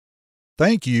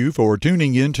Thank you for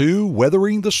tuning into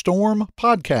Weathering the Storm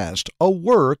podcast, a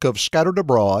work of Scattered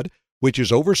Abroad, which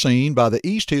is overseen by the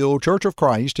East Hill Church of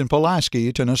Christ in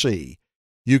Pulaski, Tennessee.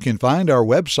 You can find our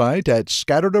website at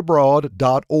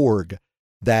scatteredabroad.org.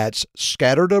 That's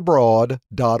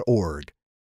scatteredabroad.org.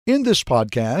 In this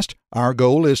podcast, our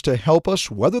goal is to help us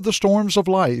weather the storms of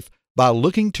life by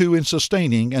looking to and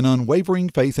sustaining an unwavering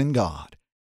faith in God.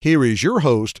 Here is your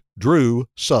host, Drew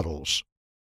Suttles.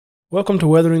 Welcome to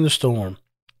Weathering the Storm,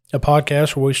 a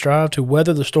podcast where we strive to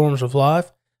weather the storms of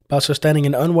life by sustaining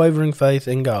an unwavering faith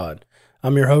in God.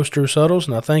 I'm your host, Drew Suttles,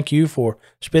 and I thank you for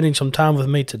spending some time with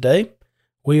me today.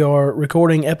 We are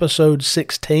recording episode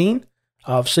 16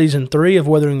 of Season 3 of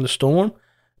Weathering the Storm,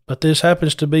 but this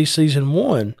happens to be Season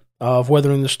 1 of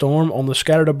Weathering the Storm on the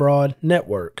Scattered Abroad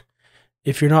Network.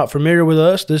 If you're not familiar with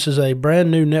us, this is a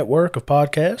brand new network of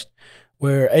podcasts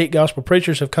where 8 gospel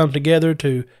preachers have come together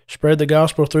to spread the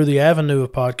gospel through the avenue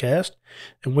of podcast.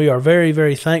 And we are very,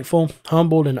 very thankful,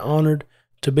 humbled, and honored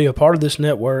to be a part of this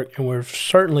network. And we're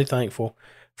certainly thankful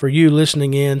for you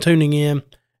listening in, tuning in,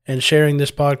 and sharing this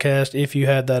podcast if you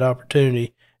had that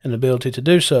opportunity and ability to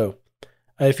do so.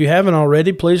 If you haven't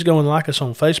already, please go and like us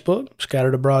on Facebook,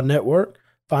 Scattered Abroad Network.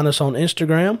 Find us on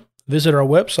Instagram. Visit our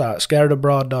website,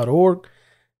 scatteredabroad.org.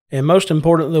 And most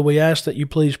importantly, we ask that you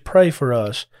please pray for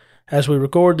us as we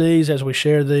record these, as we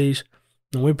share these,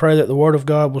 and we pray that the Word of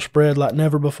God will spread like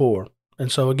never before. And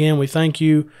so again, we thank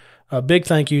you, a big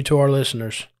thank you to our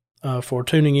listeners for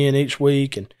tuning in each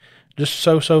week, and just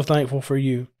so thankful for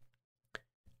you.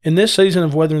 In this season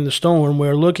of Weathering the Storm, we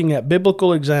are looking at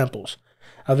biblical examples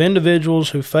of individuals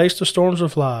who faced the storms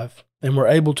of life and were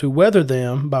able to weather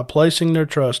them by placing their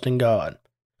trust in God.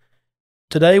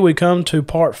 Today we come to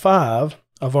part 5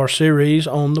 of our series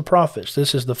on the prophets.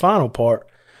 This is the final part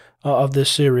of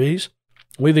this series.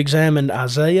 We've examined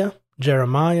Isaiah,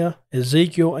 Jeremiah,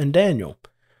 Ezekiel, and Daniel.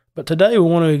 But today we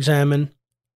want to examine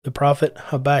the prophet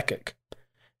Habakkuk.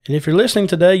 And if you're listening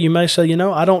today, you may say,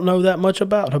 I don't know that much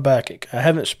about Habakkuk. I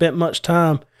haven't spent much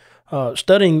time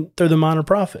studying through the minor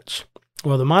prophets.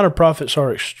 Well, the minor prophets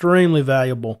are extremely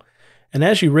valuable. And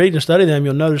as you read and study them,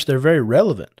 you'll notice they're very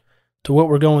relevant to what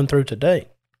we're going through today.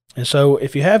 And so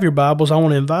if you have your Bibles, I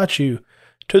want to invite you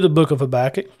to the book of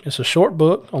Habakkuk. It's a short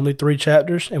book, only 3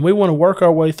 chapters, and we want to work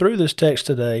our way through this text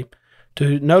today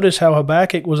to notice how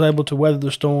Habakkuk was able to weather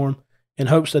the storm in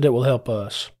hopes that it will help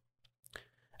us.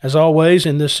 As always,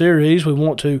 in this series, we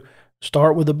want to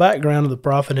start with the background of the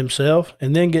prophet himself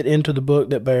and then get into the book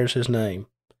that bears his name.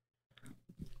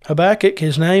 Habakkuk,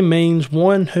 his name means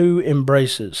one who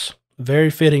embraces. Very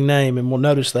fitting name, and we'll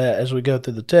notice that as we go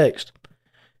through the text.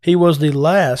 He was the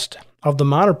last of the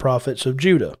minor prophets of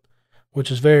Judah, which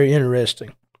is very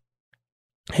interesting.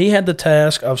 He had the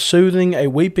task of soothing a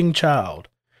weeping child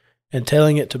and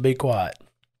telling it to be quiet.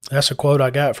 That's a quote I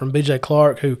got from B.J.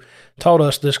 Clark, who taught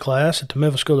us this class at the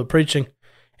Memphis School of Preaching,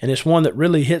 and it's one that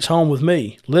really hits home with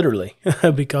me, literally,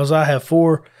 because I have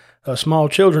 4 small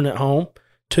children at home,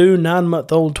 2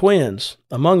 9-month-old twins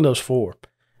among those 4,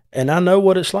 and I know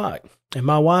what it's like. And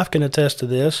my wife can attest to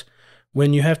this.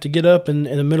 When you have to get up in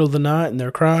the middle of the night and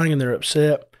they're crying and they're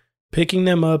upset, picking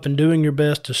them up and doing your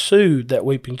best to soothe that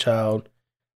weeping child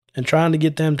and trying to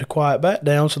get them to quiet back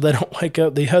down so they don't wake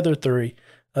up the other 3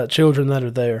 children that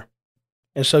are there.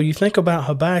 And so you think about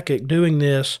Habakkuk doing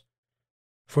this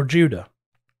for Judah.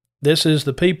 This is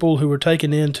the people who were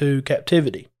taken into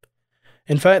captivity.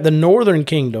 In fact, the northern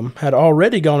kingdom had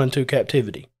already gone into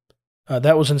captivity.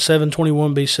 That was in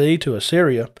 721 BC to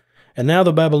Assyria, and now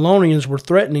the Babylonians were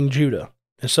threatening Judah.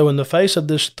 And so in the face of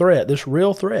this threat, this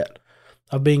real threat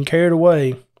of being carried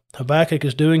away, Habakkuk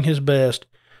is doing his best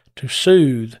to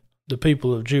soothe the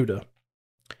people of Judah.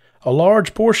 A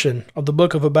large portion of the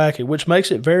book of Habakkuk, which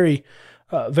makes it very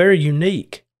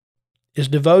unique, is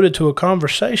devoted to a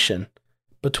conversation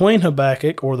between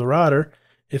Habakkuk, or the writer,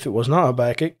 if it was not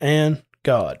Habakkuk, and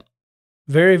God.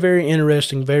 Very, very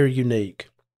interesting, very unique.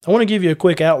 I want to give you a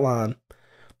quick outline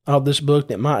of this book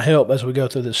that might help as we go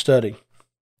through this study.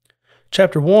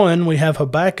 Chapter 1, we have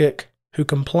Habakkuk who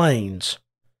complains.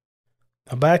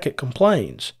 Habakkuk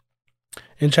complains.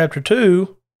 In chapter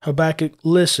 2, Habakkuk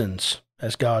listens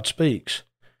as God speaks.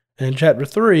 And in chapter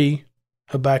 3,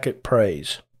 Habakkuk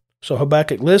prays. So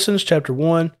Habakkuk listens, chapter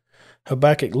 1.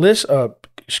 Habakkuk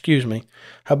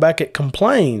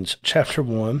complains, chapter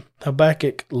 1.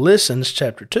 Habakkuk listens,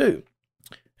 chapter 2.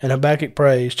 And Habakkuk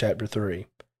prays, chapter 3.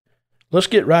 Let's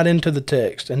get right into the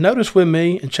text. And notice with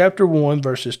me in chapter 1,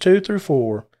 verses 2 through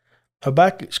 4,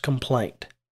 Habakkuk's complaint.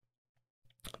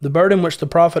 The burden which the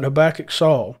prophet Habakkuk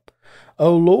saw.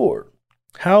 O Lord,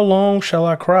 how long shall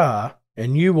I cry,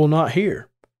 and you will not hear?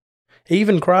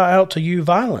 Even cry out to you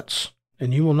violence,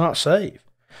 and you will not save?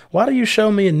 Why do you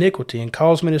show me iniquity and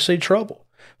cause me to see trouble?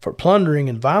 For plundering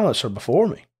and violence are before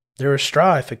me. There is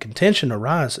strife and contention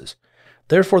arises.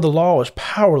 Therefore the law is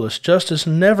powerless, justice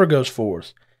never goes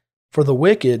forth. For the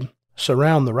wicked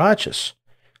surround the righteous.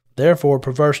 Therefore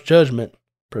perverse judgment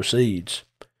proceeds.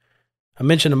 I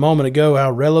mentioned a moment ago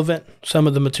how relevant some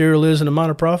of the material is in the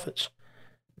Minor Prophets.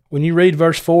 When you read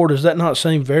verse 4, does that not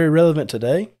seem very relevant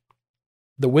today?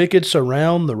 The wicked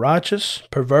surround the righteous,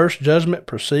 perverse judgment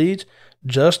proceeds,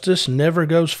 justice never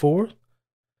goes forth.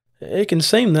 It can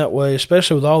seem that way,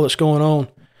 especially with all that's going on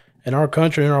in our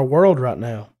country and our world right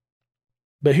now.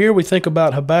 But here we think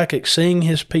about Habakkuk seeing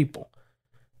his people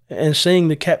and seeing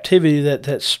the captivity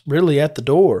that's really at the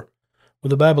door, with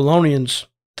the Babylonians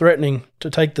threatening to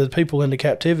take the people into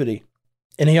captivity.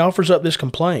 And he offers up this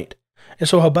complaint. And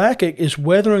so Habakkuk is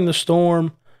weathering the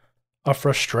storm of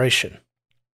frustration.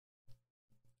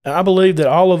 And I believe that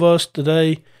all of us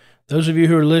today, those of you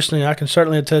who are listening, I can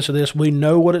certainly attest to this, we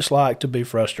know what it's like to be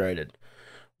frustrated.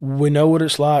 We know what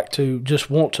it's like to just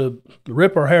want to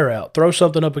rip our hair out, throw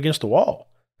something up against the wall.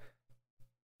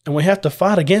 And we have to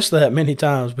fight against that many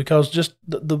times because just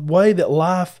the way that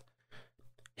life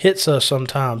hits us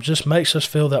sometimes just makes us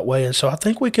feel that way. And so I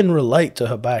think we can relate to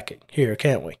Habakkuk here,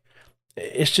 can't we?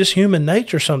 It's just human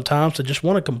nature sometimes to just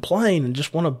want to complain and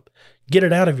just want to get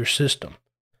it out of your system.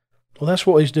 Well, that's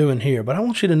what he's doing here. But I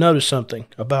want you to notice something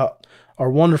about our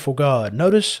wonderful God.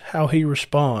 Notice how he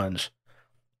responds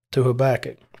to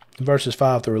Habakkuk in verses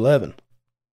 5 through 11.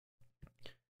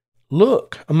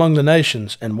 Look among the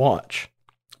nations and watch.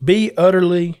 Be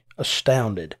utterly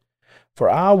astounded,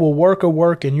 for I will work a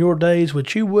work in your days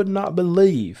which you would not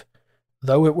believe,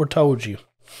 though it were told you.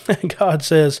 And God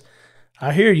says,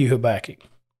 I hear you, Habakkuk,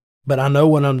 but I know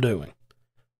what I'm doing.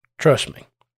 Trust me.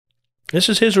 This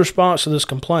is his response to this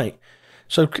complaint.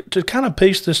 So to kind of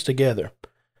piece this together,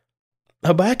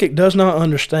 Habakkuk does not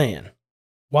understand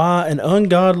why an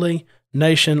ungodly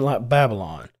nation like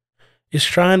Babylon is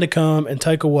trying to come and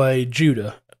take away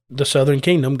Judah, the southern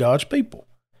kingdom, God's people.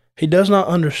 He does not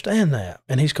understand that,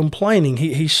 and he's complaining.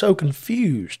 He's so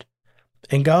confused.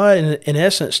 And God, in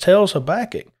essence, tells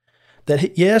Habakkuk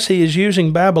that, yes, he is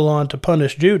using Babylon to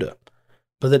punish Judah,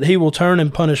 but that he will turn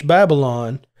and punish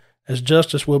Babylon as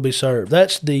justice will be served.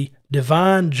 That's the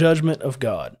divine judgment of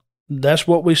God. That's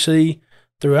what we see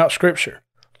throughout Scripture.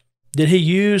 Did he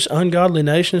use ungodly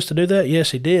nations to do that?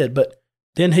 Yes, he did, but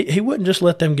then he wouldn't just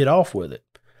let them get off with it.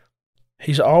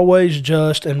 He's always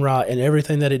just and right in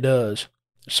everything that he does.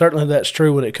 Certainly that's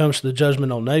true when it comes to the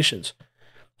judgment on nations.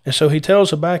 And so he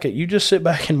tells Habakkuk, you just sit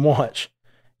back and watch.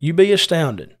 You be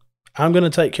astounded. I'm going to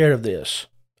take care of this.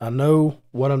 I know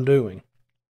what I'm doing.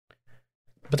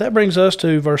 But that brings us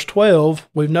to verse 12.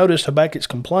 We've noticed Habakkuk's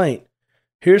complaint.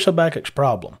 Here's Habakkuk's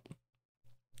problem.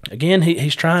 Again,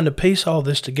 he's trying to piece all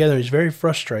this together. He's very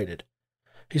frustrated.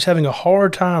 He's having a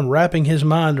hard time wrapping his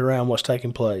mind around what's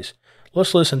taking place.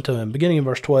 Let's listen to him, beginning in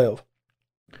verse 12.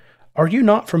 Are you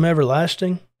not from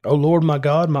everlasting, O Lord my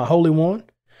God, my Holy One?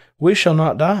 We shall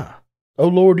not die. O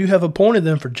Lord, you have appointed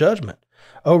them for judgment.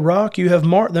 O Rock, you have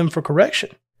marked them for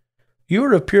correction. You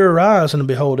are of purer eyes and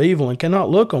behold evil, and cannot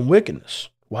look on wickedness.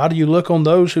 Why do you look on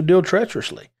those who deal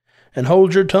treacherously, and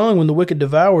hold your tongue when the wicked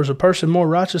devours a person more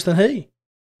righteous than he?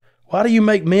 Why do you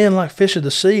make men like fish of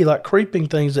the sea, like creeping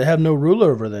things that have no ruler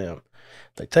over them?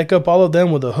 They take up all of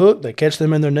them with a hook, they catch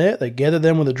them in their net, they gather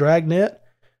them with a drag net.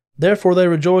 Therefore they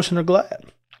rejoice and are glad.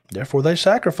 Therefore they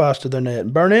sacrifice to their net,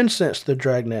 and burn incense to their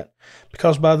drag net,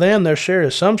 because by them their share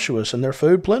is sumptuous, and their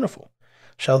food plentiful.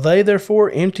 Shall they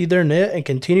therefore empty their net, and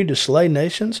continue to slay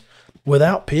nations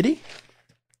without pity?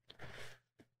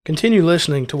 Continue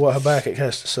listening to what Habakkuk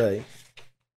has to say.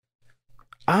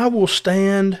 I will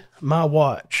stand my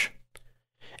watch,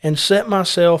 and set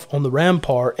myself on the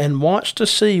rampart, and watch to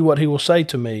see what he will say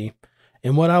to me,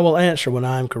 and what I will answer when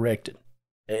I am corrected.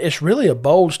 It's really a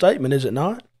bold statement, is it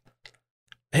not?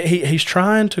 He's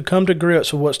trying to come to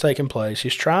grips with what's taking place.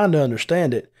 He's trying to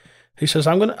understand it. He says,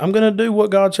 I'm gonna do what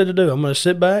God said to do. I'm gonna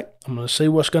sit back. I'm gonna see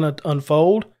what's gonna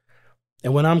unfold,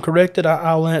 and when I'm corrected,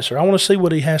 I'll answer. I want to see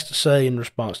what he has to say in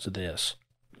response to this.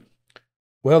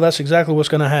 Well, that's exactly what's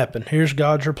going to happen. Here's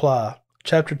God's reply.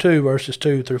 Chapter 2, verses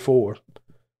 2 through 4.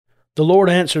 The Lord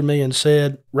answered me and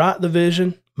said, write the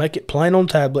vision, make it plain on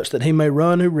tablets, that he may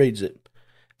run who reads it.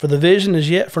 For the vision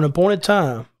is yet for an appointed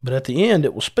time, but at the end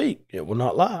it will speak, it will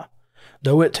not lie.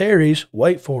 Though it tarries,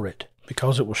 wait for it,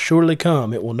 because it will surely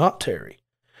come, it will not tarry.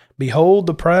 Behold,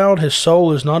 the proud, his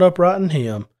soul is not upright in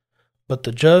him, but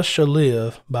the just shall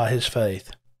live by his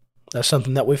faith. That's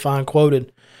something that we find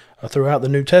quoted throughout the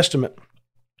New Testament.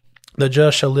 The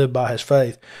just shall live by his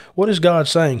faith. What is God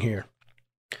saying here?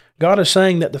 God is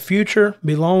saying that the future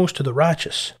belongs to the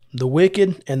righteous. The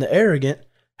wicked and the arrogant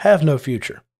have no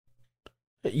future.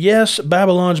 Yes,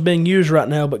 Babylon's being used right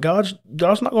now, but God's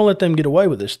not going to let them get away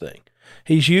with this thing.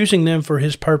 He's using them for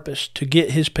His purpose, to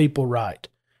get His people right,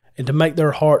 and to make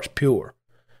their hearts pure,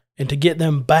 and to get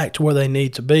them back to where they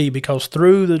need to be, because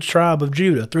through the tribe of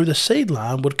Judah, through the seed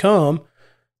line, would come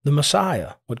the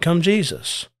Messiah, would come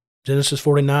Jesus. Genesis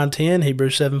 49:10,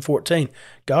 Hebrews 7:14.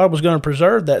 God was going to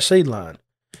preserve that seed line.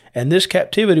 And this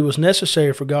captivity was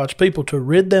necessary for God's people to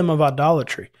rid them of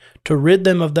idolatry, to rid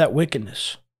them of that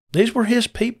wickedness. These were His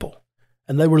people,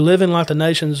 and they were living like the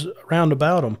nations around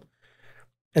about them.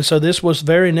 And so this was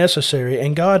very necessary,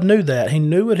 and God knew that. He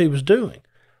knew what He was doing.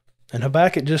 And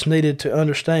Habakkuk just needed to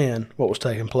understand what was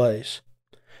taking place.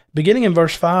 Beginning in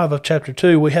verse 5 of chapter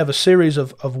 2, we have a series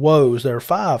of woes. There are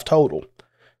 5 total,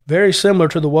 very similar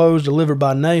to the woes delivered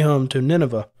by Nahum to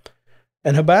Nineveh.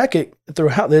 And Habakkuk,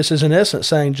 throughout this, is in essence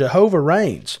saying, Jehovah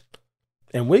reigns,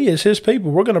 and we as His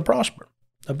people, we're going to prosper.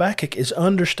 Habakkuk is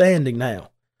understanding now.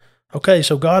 Okay,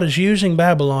 so God is using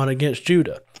Babylon against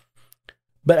Judah.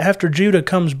 But after Judah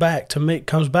comes back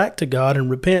to God and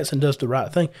repents and does the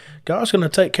right thing, God's going to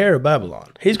take care of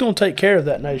Babylon. He's going to take care of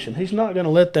that nation. He's not going to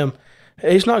let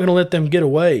them get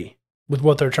away with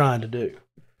what they're trying to do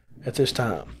at this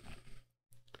time.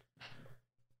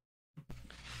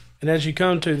 And as you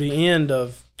come to the end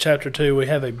of chapter 2, we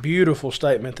have a beautiful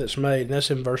statement that's made, and that's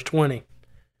in verse 20.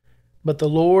 But the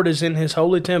Lord is in His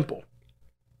holy temple.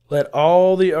 Let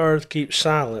all the earth keep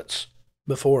silence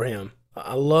before Him.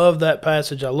 I love that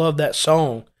passage. I love that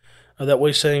song that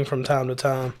we sing from time to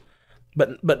time.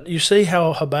 But you see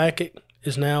how Habakkuk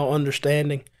is now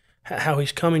understanding, how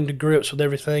he's coming to grips with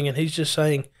everything, and he's just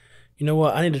saying, you know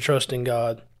what, I need to trust in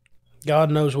God. God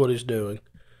knows what He's doing.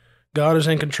 God is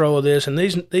in control of this, and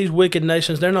these wicked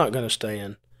nations, they're not going to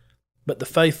stand. But the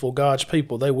faithful, God's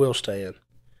people, they will stand.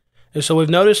 And so we've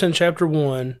noticed in chapter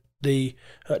 1 the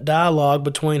dialogue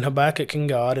between Habakkuk and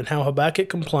God, and how Habakkuk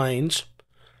complains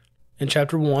in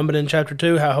chapter 1, but in chapter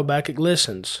 2, how Habakkuk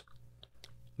listens.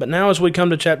 But now as we come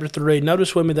to chapter 3,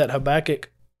 notice with me that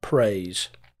Habakkuk prays.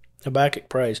 Habakkuk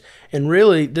prays. And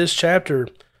really, this chapter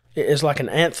is like an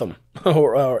anthem,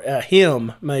 or a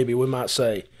hymn, maybe we might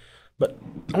say. But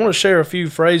I want to share a few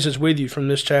phrases with you from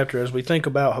this chapter as we think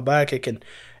about Habakkuk and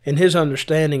his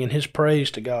understanding and his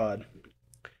praise to God.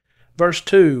 Verse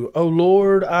 2, O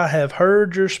Lord, I have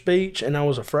heard your speech, and I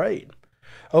was afraid.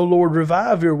 O Lord,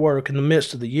 revive your work in the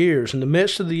midst of the years. In the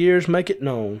midst of the years, make it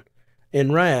known.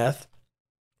 In wrath,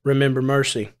 remember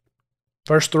mercy.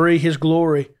 Verse 3, His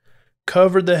glory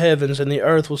covered the heavens, and the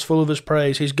earth was full of His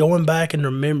praise. He's going back and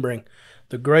remembering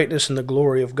the greatness and the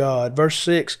glory of God. Verse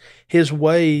 6, His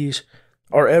ways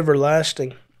are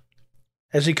everlasting.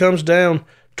 As he comes down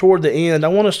toward the end, I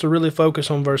want us to really focus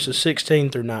on verses 16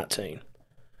 through 19.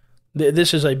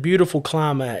 This is a beautiful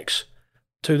climax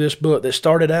to this book that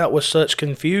started out with such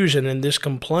confusion and this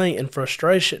complaint and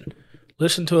frustration.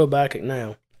 Listen to Habakkuk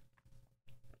now.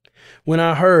 When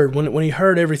he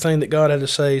heard everything that God had to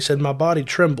say, he said, My body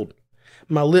trembled.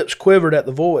 My lips quivered at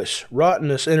the voice.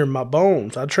 Rottenness entered my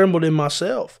bones. I trembled in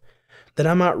myself, that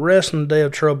I might rest in the day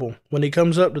of trouble. When He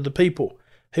comes up to the people,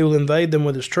 He will invade them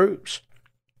with His troops.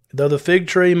 Though the fig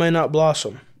tree may not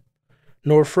blossom,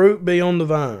 nor fruit be on the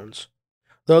vines,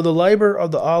 though the labor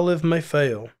of the olive may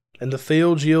fail, and the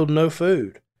fields yield no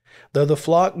food, though the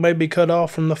flock may be cut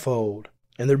off from the fold,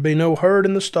 and there be no herd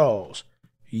in the stalls,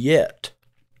 yet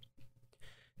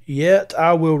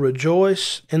I will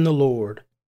rejoice in the Lord.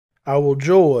 I will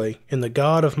joy in the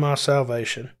God of my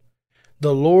salvation.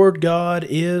 The Lord God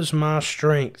is my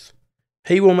strength.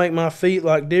 He will make my feet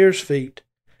like deer's feet,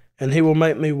 and He will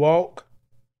make me walk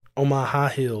on my high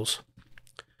hills.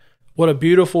 What a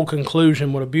beautiful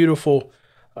conclusion, what a beautiful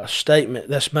statement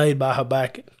that's made by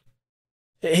Habakkuk.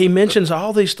 He mentions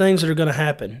all these things that are going to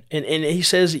happen, and he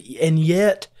says, and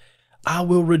yet I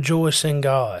will rejoice in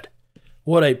God.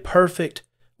 What a perfect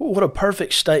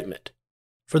statement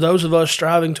for those of us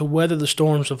striving to weather the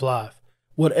storms of life.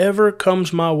 Whatever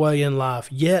comes my way in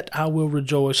life, yet I will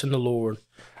rejoice in the Lord.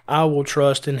 I will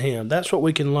trust in Him. That's what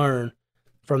we can learn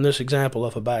from this example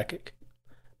of Habakkuk.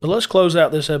 But let's close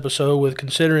out this episode with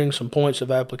considering some points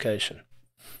of application.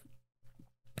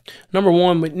 Number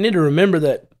one, we need to remember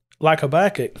that, like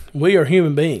Habakkuk, we are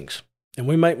human beings, and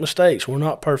we make mistakes. We're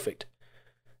not perfect.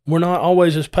 We're not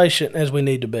always as patient as we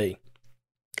need to be.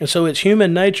 And so it's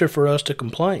human nature for us to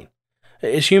complain.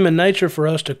 It's human nature for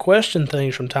us to question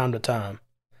things from time to time.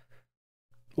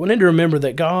 We need to remember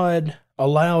that God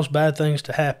allows bad things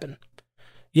to happen,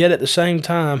 yet at the same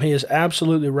time, He is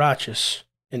absolutely righteous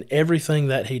in everything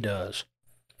that He does.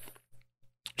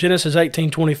 Genesis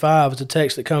 18:25 is a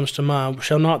text that comes to mind.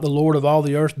 Shall not the Lord of all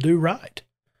the earth do right?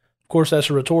 Of course, that's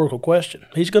a rhetorical question.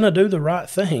 He's going to do the right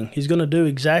thing. He's going to do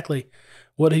exactly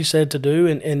what he said to do,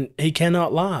 and he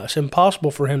cannot lie. It's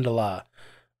impossible for him to lie.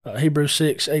 Hebrews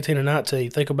 6:18 and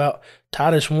 19. Think about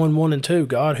Titus 1:1 and 2.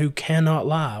 God who cannot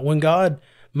lie. When God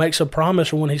makes a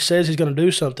promise or when he says he's going to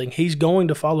do something, he's going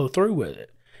to follow through with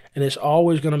it. And it's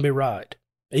always going to be right.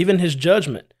 Even his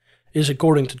judgment is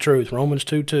according to truth. Romans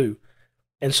 2:2.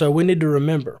 And so we need to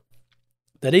remember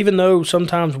that even though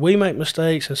sometimes we make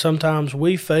mistakes and sometimes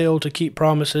we fail to keep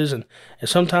promises and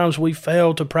sometimes we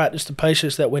fail to practice the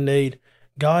patience that we need,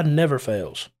 God never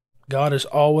fails. God is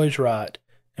always right,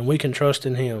 and we can trust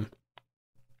in him.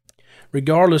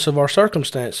 Regardless of our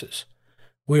circumstances,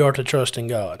 we are to trust in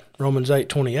God. Romans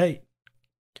 8:28.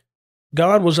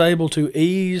 God was able to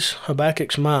ease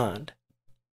Habakkuk's mind.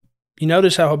 You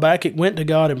notice how Habakkuk went to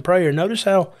God in prayer. Notice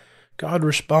how God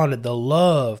responded, the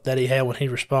love that he had when he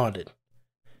responded.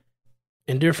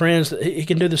 And dear friends, he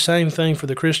can do the same thing for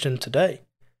the Christian today.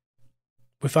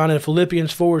 We find in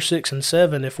Philippians 4:6 and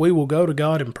 7, if we will go to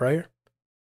God in prayer,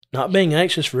 not being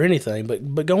anxious for anything,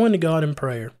 but going to God in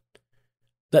prayer,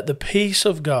 that the peace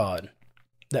of God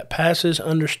that passes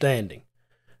understanding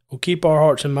will keep our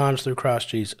hearts and minds through Christ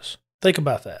Jesus. Think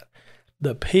about that.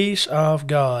 The peace of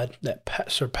God that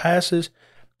surpasses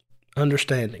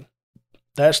understanding.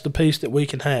 That's the peace that we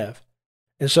can have.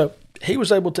 And so he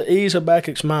was able to ease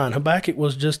Habakkuk's mind. Habakkuk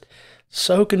was just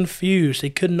so confused. He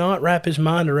could not wrap his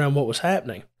mind around what was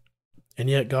happening. And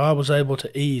yet God was able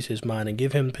to ease his mind and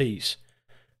give him peace.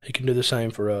 He can do the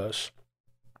same for us.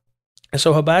 And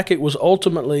so Habakkuk was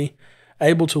ultimately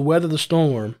able to weather the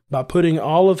storm by putting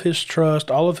all of his trust,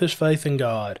 all of his faith in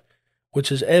God,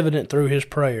 which is evident through his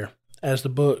prayer as the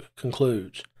book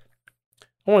concludes.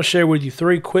 I want to share with you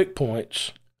 3 quick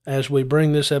points as we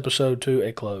bring this episode to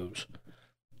a close.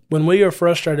 When we are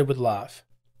frustrated with life,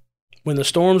 when the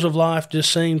storms of life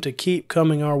just seem to keep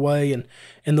coming our way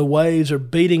and the waves are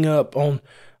beating up on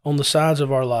the sides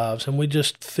of our lives, and we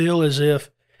just feel as if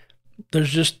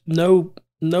there's just no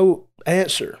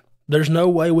answer. There's no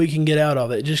way we can get out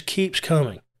of it. It just keeps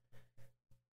coming.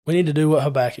 We need to do what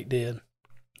Habakkuk did.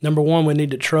 Number 1, we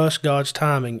need to trust God's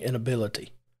timing and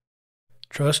ability.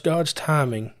 Trust God's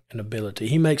timing and ability.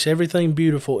 He makes everything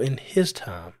beautiful in his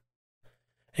time.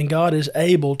 And God is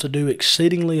able to do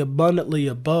exceedingly abundantly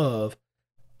above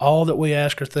all that we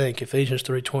ask or think, Ephesians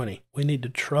 3:20. We need to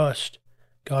trust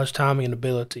God's timing and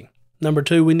ability. Number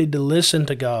 2, we need to listen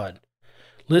to God.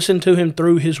 Listen to him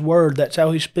through his word. That's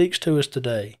how he speaks to us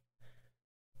today.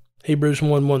 Hebrews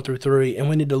 1:1-3. And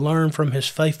we need to learn from his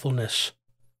faithfulness.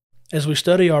 As we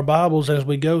study our Bibles, as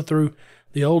we go through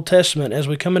the Old Testament, as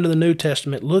we come into the New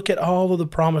Testament, look at all of the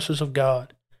promises of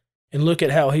God and look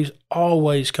at how he's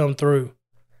always come through.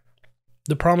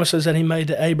 The promises that he made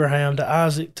to Abraham, to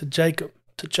Isaac, to Jacob,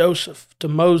 to Joseph, to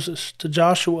Moses, to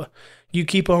Joshua. You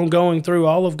keep on going through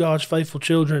all of God's faithful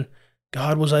children.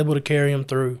 God was able to carry them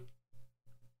through.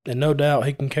 And no doubt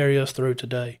he can carry us through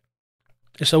today.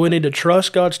 And so we need to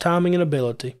trust God's timing and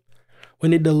ability. We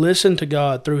need to listen to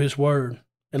God through his word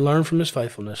and learn from his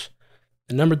faithfulness.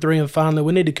 And number 3, and finally,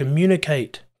 we need to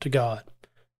communicate to God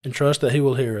and trust that he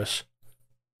will hear us.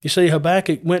 You see,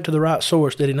 Habakkuk went to the right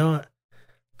source, did he not?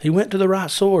 He went to the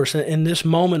right source. In this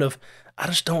moment of, I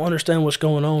just don't understand what's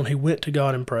going on, he went to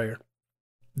God in prayer.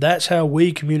 That's how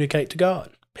we communicate to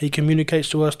God. He communicates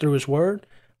to us through his word.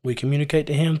 We communicate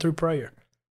to him through prayer.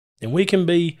 And we can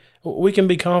be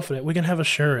confident. We can have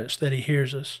assurance that he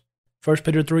hears us. 1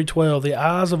 Peter 3:12, the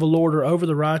eyes of the Lord are over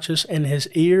the righteous, and his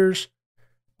ears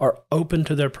are open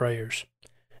to their prayers.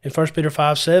 In 1 Peter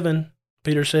 5:7,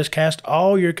 Peter says, cast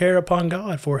all your care upon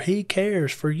God, for he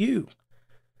cares for you.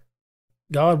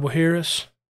 God will hear us.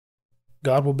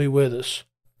 God will be with us.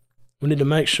 We need to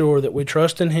make sure that we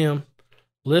trust in him,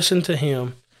 listen to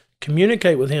him,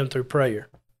 communicate with him through prayer,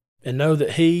 and know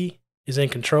that he is in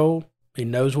control, he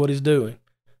knows what he's doing,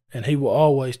 and he will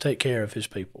always take care of his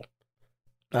people.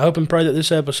 I hope and pray that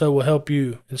this episode will help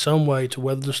you in some way to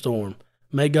weather the storm.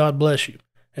 May God bless you,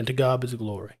 and to God be the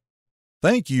glory.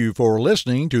 Thank you for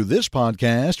listening to this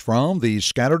podcast from the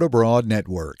Scattered Abroad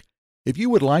Network. If you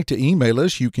would like to email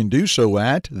us, you can do so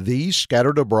at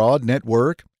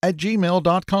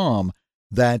thescatteredabroadnetwork@gmail.com.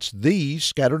 That's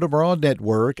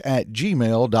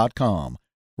thescatteredabroadnetwork@gmail.com.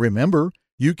 Remember,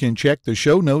 you can check the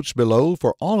show notes below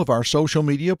for all of our social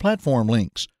media platform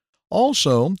links.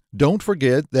 Also, don't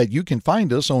forget that you can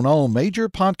find us on all major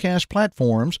podcast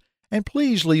platforms, and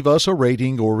please leave us a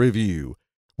rating or review.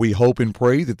 We hope and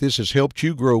pray that this has helped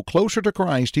you grow closer to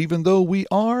Christ even though we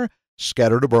are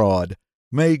scattered abroad.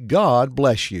 May God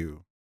bless you.